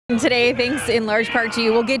Today, thanks in large part to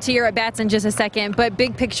you. We'll get to your at-bats in just a second, but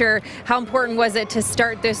big picture, how important was it to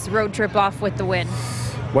start this road trip off with the win?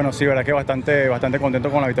 Bueno, sí, verdad que bastante contento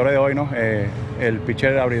con la victoria de hoy, ¿no? El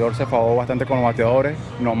pitcher abridor se fajó bastante con los bateadores,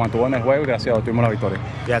 nos mantuvo en el juego y gracias a Dios tuvimos la victoria.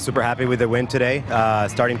 Yeah, super happy with the win today.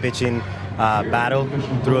 Starting pitching battle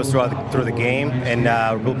threw us through the game, and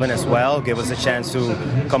bullpen as well gave us a chance to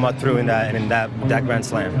come out through in that grand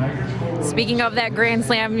slam. Speaking of that grand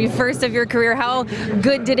slam, first of your career, how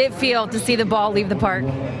good did it feel to see the ball leave the park?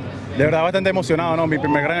 De verdad bastante emocionado, ¿no? Mi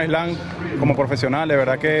primer gran slam como profesional, de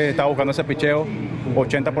verdad que estaba buscando ese picheo,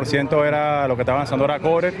 80% era lo que estaba lanzando era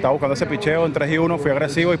cover, estaba buscando ese picheo en 3-1, fui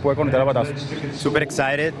agresivo y pude conectar el batazo. Super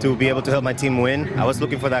excited to be able to help my team win. I was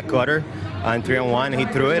looking for that cutter on 3-1, he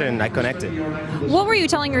threw it and I connected. What were you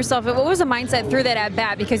telling yourself? What was the mindset through that at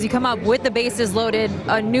bat? Because you come up with the bases loaded,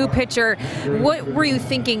 a new pitcher. What were you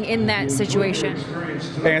thinking in that situation?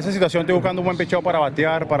 En esa situación estoy buscando un buen picheo para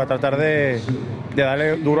batear, para tratar de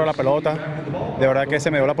darle duro a la pelota. De verdad que se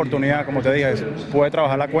me dio la oportunidad, como te dije, pude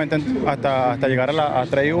trabajar la cuenta hasta llegar a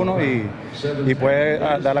 3-1 y pude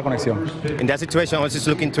dar la conexión. In that situation, I was just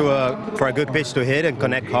looking for a good pitch to hit and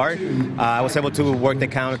connect hard. I was able to work the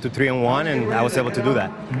count to 3-1, and I was able to do that.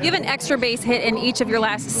 You have an extra base hit in each of your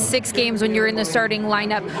last 6 games when you're in the starting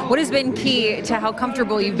lineup. What has been key to how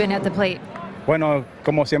comfortable you've been at the plate? Bueno,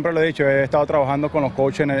 como siempre lo he dicho, he estado trabajando con los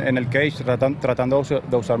coaches en el cage, tratando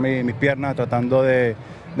de usar mis piernas, tratando de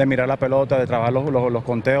mirar la pelota, de trabajar los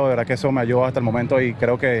conteos. De verdad que eso me ayudó hasta el momento y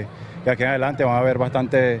creo que aquí en adelante van a haber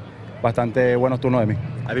bastante buenos turnos de mí.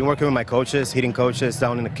 I've been working with my coaches, hitting coaches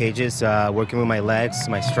down in the cages, working with my legs,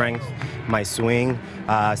 my strength, my swing,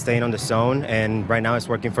 staying on the zone, and right now it's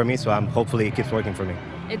working for me, so hopefully it keeps working for me.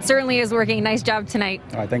 It certainly is working. Nice job tonight.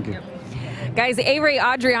 All right, thank you. Guys, Ehire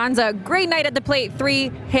Adrianza, great night at the plate.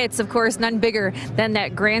 3 hits, of course, none bigger than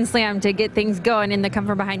that grand slam to get things going in the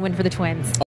come-from-behind win for the Twins.